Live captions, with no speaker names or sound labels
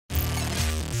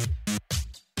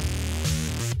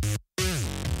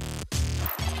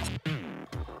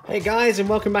Hey guys, and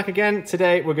welcome back again.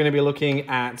 Today we're going to be looking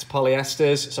at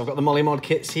polyesters. So I've got the MollyMod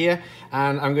kits here,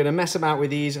 and I'm going to mess about with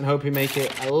these and hopefully make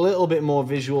it a little bit more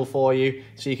visual for you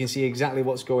so you can see exactly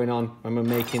what's going on when we're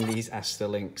making these ester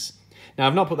links. Now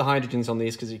I've not put the hydrogens on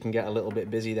these because you can get a little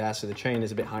bit busy there, so the chain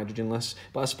is a bit hydrogenless,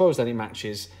 but I suppose that it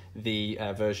matches the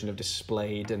version of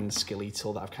displayed and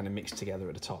skeletal that I've kind of mixed together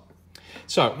at the top.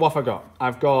 So what have I got?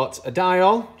 I've got a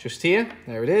diol just here,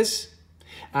 there it is.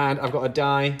 And I've got a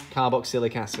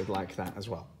dicarboxylic acid like that as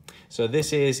well. So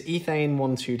this is ethane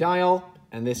 1,2-diol,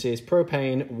 and this is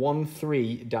propane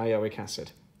 1,3-dioic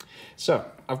acid. So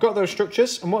I've got those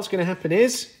structures, and what's going to happen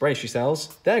is, brace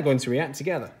yourselves, they're going to react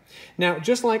together. Now,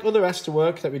 just like other ester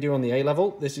work that we do on the A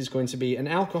level, this is going to be an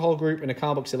alcohol group and a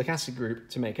carboxylic acid group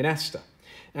to make an ester.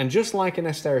 And just like an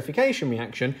esterification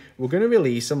reaction, we're going to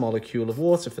release a molecule of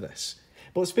water for this.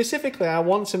 But specifically, I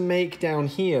want to make down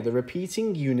here the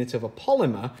repeating unit of a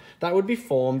polymer that would be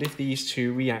formed if these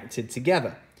two reacted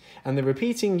together. And the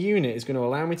repeating unit is going to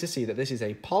allow me to see that this is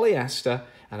a polyester,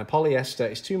 and a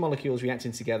polyester is two molecules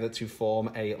reacting together to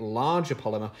form a larger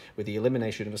polymer with the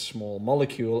elimination of a small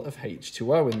molecule of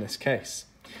H2O in this case.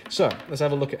 So let's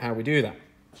have a look at how we do that.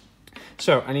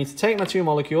 So I need to take my two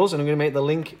molecules and I'm going to make the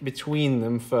link between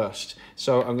them first.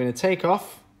 So I'm going to take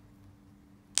off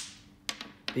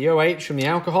the OH from the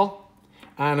alcohol,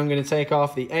 and I'm going to take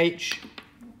off the H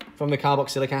from the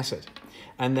carboxylic acid.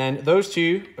 And then those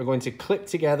two are going to clip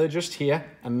together just here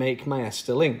and make my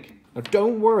ester link. Now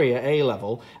don't worry at A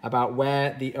level about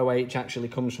where the OH actually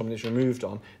comes from and is removed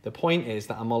on. The point is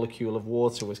that a molecule of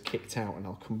water was kicked out, and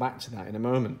I'll come back to that in a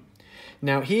moment.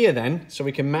 Now here then, so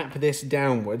we can map this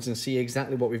downwards and see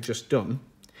exactly what we've just done,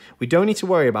 we don't need to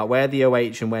worry about where the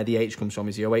OH and where the H comes from.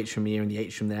 Is the OH from here and the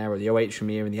H from there, or the OH from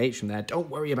here and the H from there? Don't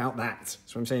worry about that.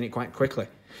 So I'm saying it quite quickly.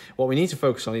 What we need to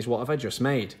focus on is what have I just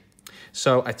made.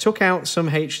 So I took out some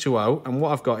H2O, and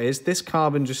what I've got is this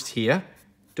carbon just here,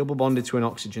 double bonded to an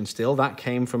oxygen still. That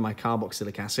came from my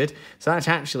carboxylic acid. So that's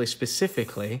actually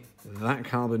specifically that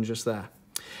carbon just there.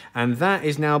 And that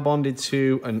is now bonded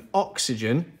to an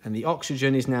oxygen, and the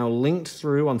oxygen is now linked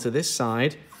through onto this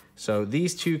side. So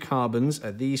these two carbons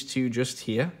are these two just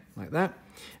here, like that.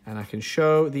 And I can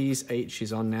show these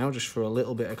H's on now just for a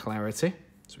little bit of clarity.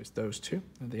 So it's those two,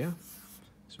 there they are.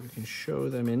 So we can show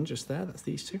them in just there, that's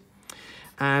these two.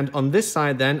 And on this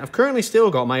side then, I've currently still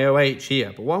got my OH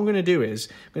here, but what I'm gonna do is,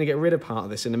 I'm gonna get rid of part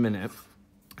of this in a minute,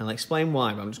 and I'll explain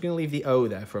why, but I'm just gonna leave the O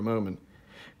there for a moment.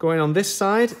 Going on this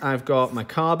side, I've got my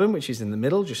carbon, which is in the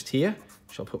middle, just here,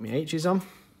 which I'll put my H's on.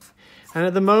 And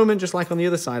at the moment, just like on the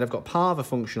other side, I've got part of a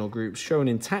functional group shown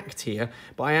intact here,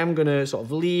 but I am going to sort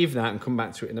of leave that and come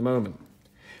back to it in a moment.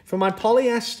 For my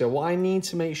polyester, what I need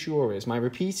to make sure is my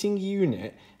repeating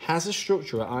unit has a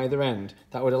structure at either end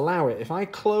that would allow it, if I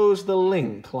close the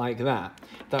link like that,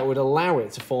 that would allow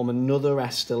it to form another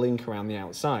ester link around the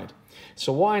outside.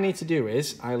 So what I need to do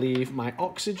is I leave my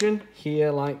oxygen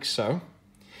here like so,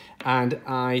 and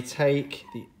I take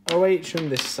the OH from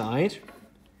this side,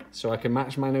 so I can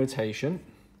match my notation.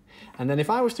 And then if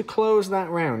I was to close that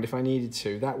round, if I needed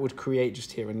to, that would create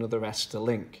just here another ester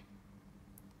link.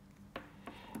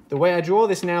 The way I draw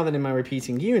this now then in my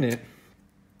repeating unit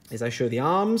is I show the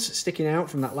arms sticking out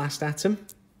from that last atom,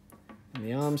 and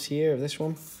the arms here of this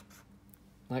one,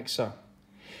 like so.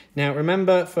 Now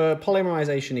remember, for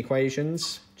polymerization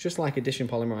equations, just like addition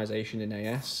polymerization in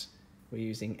AS, we're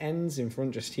using N's in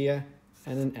front just here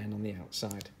and an N on the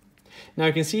outside. Now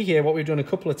you can see here what we've done a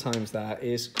couple of times there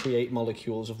is create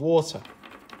molecules of water.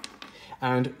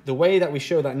 And the way that we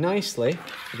show that nicely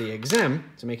for the exam,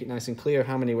 to make it nice and clear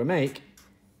how many we make,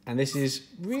 and this is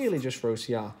really just for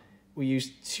OCR, we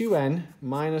use 2N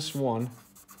minus 1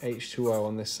 H2O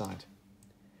on this side.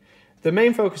 The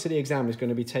main focus of the exam is going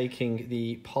to be taking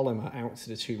the polymer out to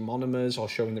the two monomers or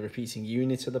showing the repeating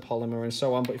unit of the polymer and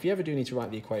so on. But if you ever do need to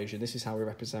write the equation, this is how we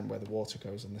represent where the water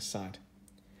goes on this side.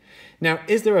 Now,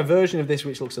 is there a version of this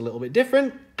which looks a little bit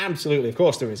different? Absolutely, of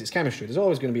course there is. It's chemistry. There's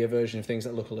always going to be a version of things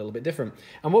that look a little bit different.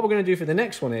 And what we're going to do for the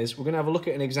next one is we're going to have a look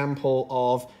at an example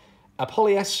of a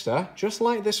polyester, just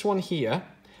like this one here,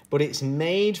 but it's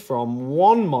made from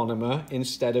one monomer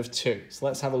instead of two. So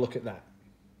let's have a look at that.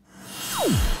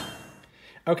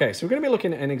 Okay, so we're going to be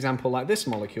looking at an example like this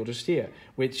molecule just here,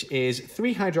 which is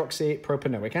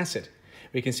 3-hydroxypropanoic acid.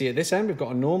 We can see at this end we've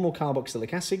got a normal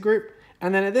carboxylic acid group,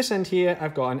 and then at this end here,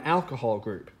 I've got an alcohol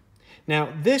group.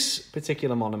 Now, this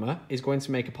particular monomer is going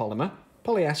to make a polymer,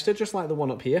 polyester, just like the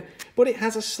one up here, but it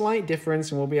has a slight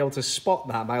difference, and we'll be able to spot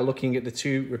that by looking at the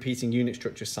two repeating unit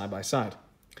structures side by side.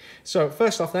 So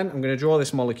first off then, I'm going to draw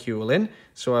this molecule in.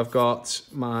 So I've got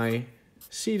my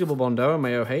C double bond O and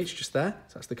my OH just there.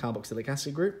 So that's the carboxylic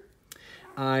acid group.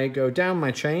 I go down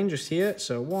my chain just here.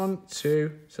 So 1,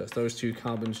 2, so that's those 2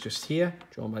 carbons just here,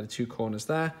 drawn by the 2 corners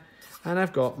there. And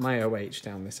I've got my OH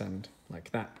down this end,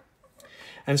 like that.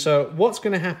 And so what's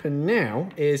going to happen now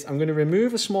is I'm going to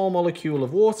remove a small molecule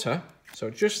of water. So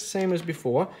just the same as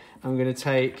before, I'm going to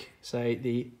take, say,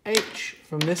 the H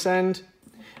from this end,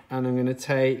 and I'm going to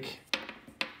take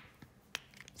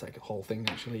a whole thing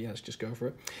actually, yeah, let's just go for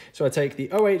it. So I take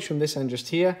the OH from this end just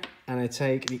here, and I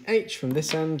take the H from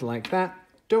this end like that.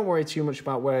 Don't worry too much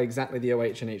about where exactly the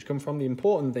OH and H come from. The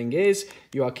important thing is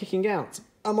you are kicking out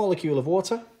a molecule of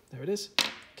water. There it is,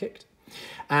 kicked.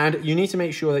 And you need to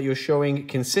make sure that you're showing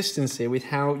consistency with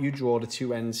how you draw the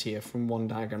 2 ends here from one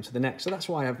diagram to the next. So that's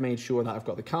why I've made sure that I've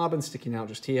got the carbon sticking out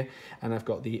just here, and I've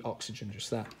got the oxygen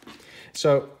just there.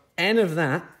 So N of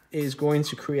that is going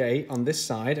to create on this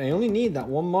side, I only need that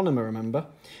 1 monomer, remember.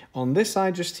 On this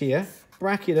side just here,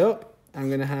 bracket up, I'm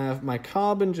going to have my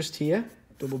carbon just here,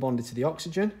 double bonded to the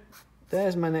oxygen.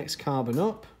 There's my next carbon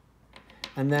up.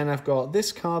 And then I've got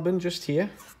this carbon just here,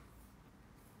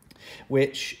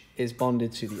 which is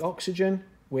bonded to the oxygen,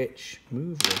 which,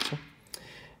 move water,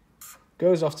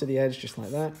 goes off to the edge just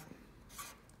like that.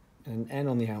 And an N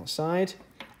on the outside.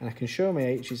 And I can show my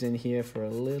H's in here for a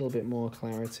little bit more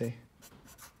clarity.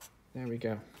 There we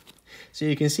go. So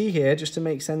you can see here, just to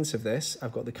make sense of this,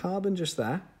 I've got the carbon just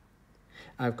there.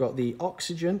 I've got the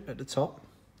oxygen at the top.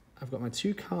 I've got my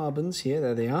 2 carbons here,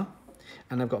 there they are.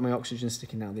 And I've got my oxygen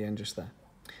sticking out the end just there.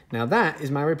 Now that is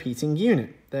my repeating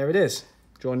unit. There it is,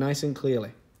 drawn nice and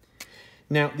clearly.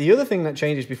 Now, the other thing that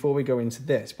changes before we go into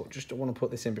this, but just don't want to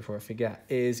put this in before I forget,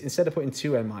 is instead of putting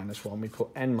 2N-1, we put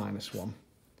N-1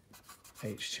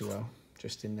 H2O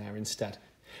just in there instead.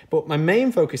 But my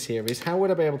main focus here is how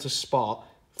would I be able to spot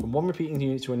from one repeating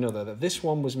unit to another that this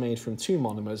one was made from 2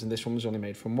 monomers and this one was only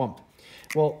made from 1.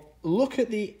 Well, look at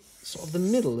the sort of the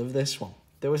middle of this one.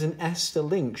 There was an ester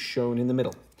link shown in the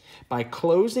middle. By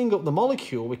closing up the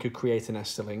molecule, we could create an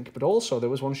ester link, but also there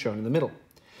was one shown in the middle.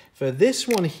 For this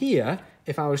one here,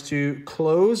 if I was to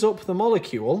close up the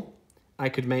molecule, I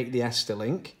could make the ester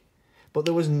link, but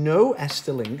there was no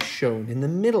ester link shown in the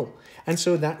middle. And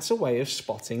so that's a way of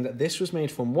spotting that this was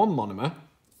made from 1 monomer,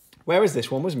 whereas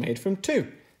this one was made from 2.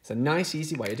 It's a nice,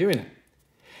 easy way of doing it.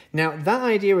 Now, that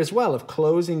idea as well of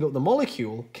closing up the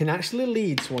molecule can actually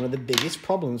lead to one of the biggest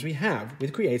problems we have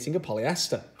with creating a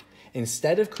polyester.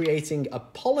 Instead of creating a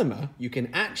polymer, you can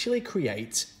actually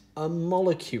create a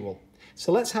molecule.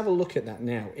 So let's have a look at that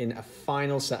now in a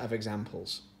final set of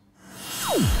examples.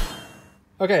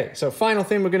 Okay, so final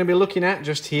thing we're going to be looking at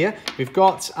just here. We've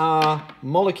got our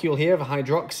molecule here of a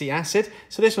hydroxy acid.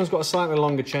 So this one's got a slightly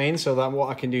longer chain, so that what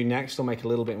I can do next will make a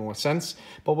little bit more sense.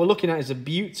 But we're looking at is a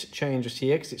bute chain just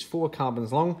here because it's 4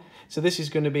 carbons long. So this is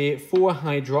going to be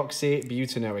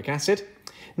 4-hydroxybutanoic acid.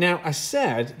 Now, I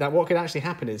said that what could actually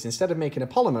happen is instead of making a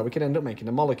polymer, we could end up making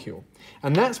a molecule.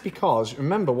 And that's because,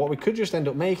 remember, what we could just end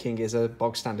up making is a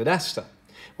bog standard ester.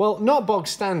 Well, not bog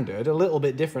standard, a little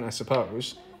bit different, I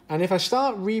suppose. And if I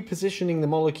start repositioning the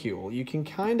molecule, you can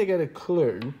kind of get a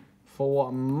clue for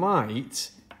what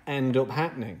might end up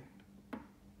happening.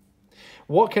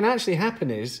 What can actually happen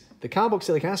is the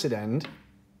carboxylic acid end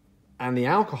and the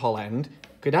alcohol end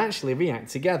could actually react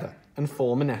together and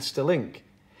form an ester link.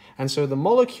 And so the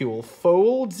molecule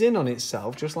folds in on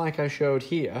itself, just like I showed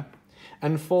here,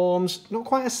 and forms not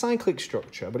quite a cyclic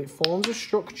structure, but it forms a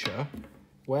structure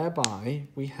whereby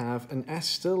we have an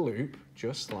ester loop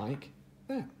just like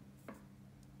that.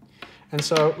 And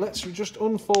so let's just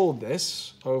unfold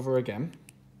this over again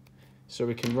so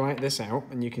we can write this out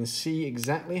and you can see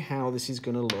exactly how this is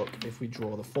going to look if we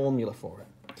draw the formula for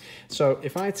it. So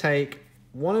if I take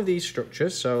one of these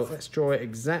structures, so let's draw it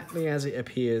exactly as it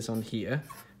appears on here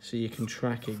so you can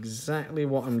track exactly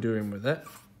what I'm doing with it,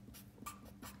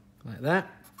 like that.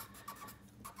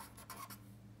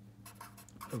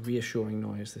 A reassuring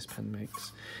noise this pen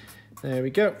makes. There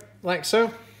we go, like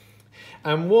so.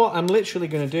 And what I'm literally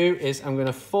going to do is I'm going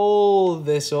to fold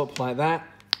this up like that,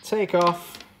 take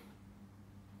off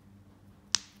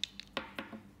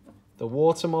the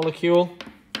water molecule.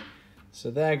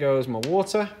 So there goes my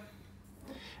water.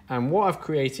 And what I've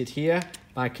created here,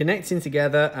 by connecting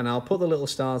together, and I'll put the little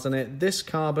stars on it, this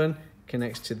carbon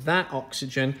connects to that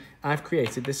oxygen, I've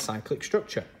created this cyclic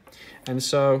structure. And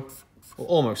so, well,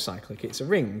 almost cyclic, it's a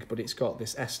ring, but it's got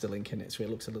this ester link in it, so it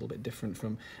looks a little bit different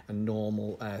from a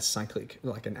normal cyclic,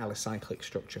 like an alicyclic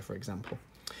structure, for example.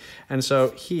 And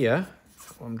so here,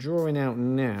 what I'm drawing out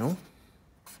now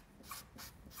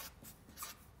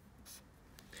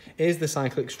is the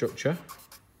cyclic structure.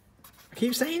 I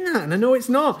keep saying that, and I know it's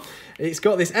not. It's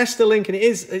got this ester link, and it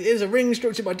is a ring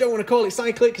structure, but I don't want to call it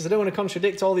cyclic because I don't want to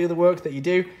contradict all the other work that you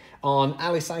do. on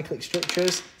alicyclic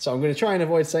structures. So I'm going to try and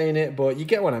avoid saying it, but you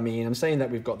get what I mean. I'm saying that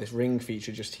we've got this ring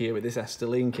feature just here with this ester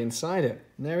link inside it.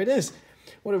 And there it is.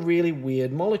 What a really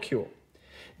weird molecule.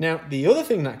 Now, the other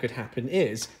thing that could happen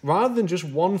is, rather than just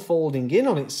one folding in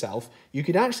on itself, you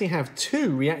could actually have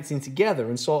two reacting together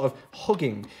and sort of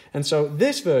hugging. And so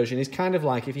this version is kind of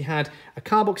like if you had a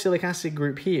carboxylic acid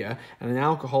group here and an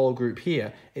alcohol group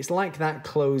here, it's like that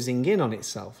closing in on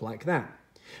itself, like that.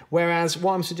 Whereas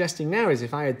what I'm suggesting now is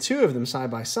if I had two of them side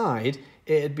by side,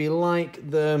 it'd be like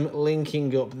them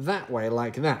linking up that way,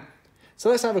 like that.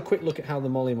 So let's have a quick look at how the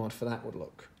molymod for that would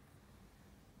look.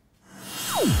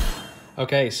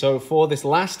 Okay, so for this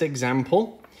last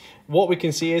example, what we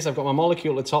can see is I've got my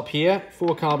molecule at the top here,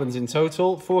 4 carbons in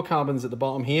total, 4 carbons at the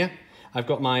bottom here. I've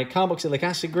got my carboxylic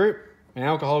acid group, my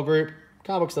alcohol group,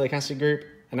 carboxylic acid group,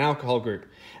 and alcohol group.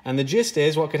 And the gist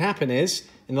is, what could happen is,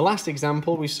 in the last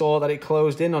example, we saw that it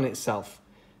closed in on itself.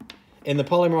 In the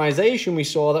polymerization, we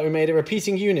saw that we made a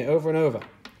repeating unit over and over.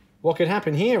 What could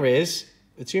happen here is,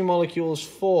 the two molecules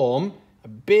form a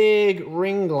big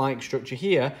ring-like structure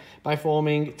here by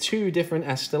forming 2 different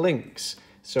ester links.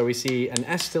 So we see an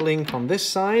ester link on this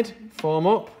side form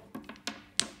up.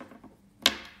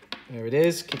 There it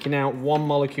is, kicking out 1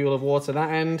 molecule of water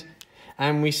that end.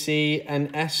 And we see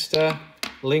an ester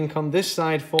link on this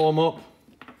side form up,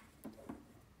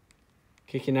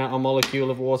 kicking out a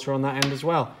molecule of water on that end as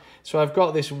well. So I've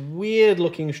got this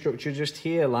weird-looking structure just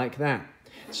here like that.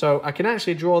 So I can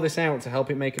actually draw this out to help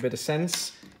it make a bit of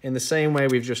sense in the same way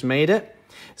we've just made it.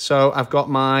 So I've got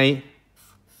my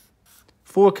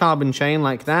 4 carbon chain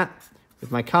like that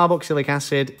with my carboxylic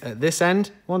acid at this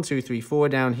end, 1, 2, 3, 4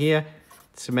 down here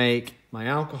to make my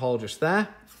alcohol just there.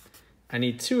 I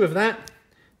need 2 of that.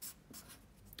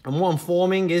 And what I'm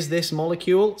forming is this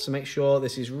molecule. So make sure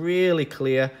this is really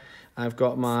clear. I've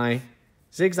got my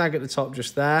zigzag at the top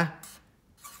just there,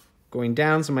 going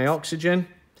down to my oxygen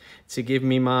to give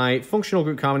me my functional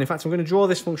group carbon. In fact, I'm going to draw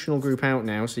this functional group out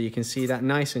now so you can see that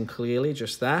nice and clearly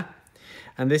just there.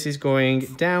 And this is going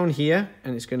down here,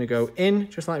 and it's going to go in,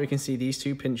 just like we can see these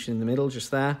 2 pinching in the middle just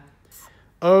there,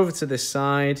 over to this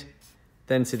side,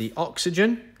 then to the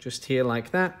oxygen, just here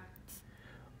like that,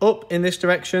 up in this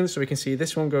direction, so we can see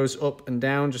this one goes up and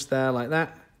down just there like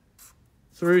that,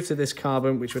 through to this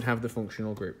carbon, which would have the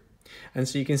functional group. And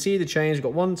so you can see the change. We've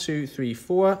got 1, 2, 3,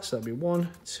 4. So that'll be 1,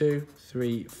 2,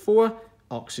 3, 4.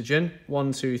 Oxygen.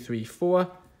 1, 2, 3,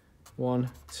 4. 1,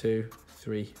 2,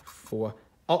 3, 4.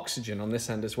 Oxygen on this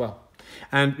end as well.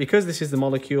 And because this is the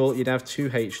molecule, you'd have 2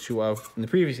 H2O. In the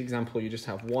previous example, you just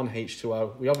have 1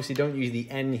 H2O. We obviously don't use the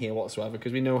N here whatsoever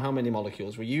because we know how many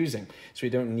molecules we're using. So we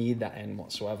don't need that N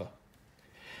whatsoever.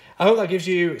 I hope that gives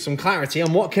you some clarity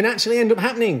on what can actually end up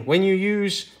happening when you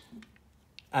use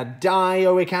a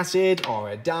dioic acid or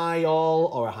a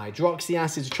diol or a hydroxy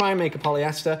acid to try and make a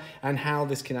polyester, and how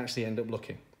this can actually end up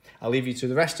looking. I'll leave you to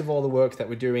the rest of all the work that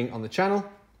we're doing on the channel.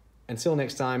 Until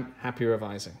next time, happy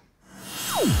revising.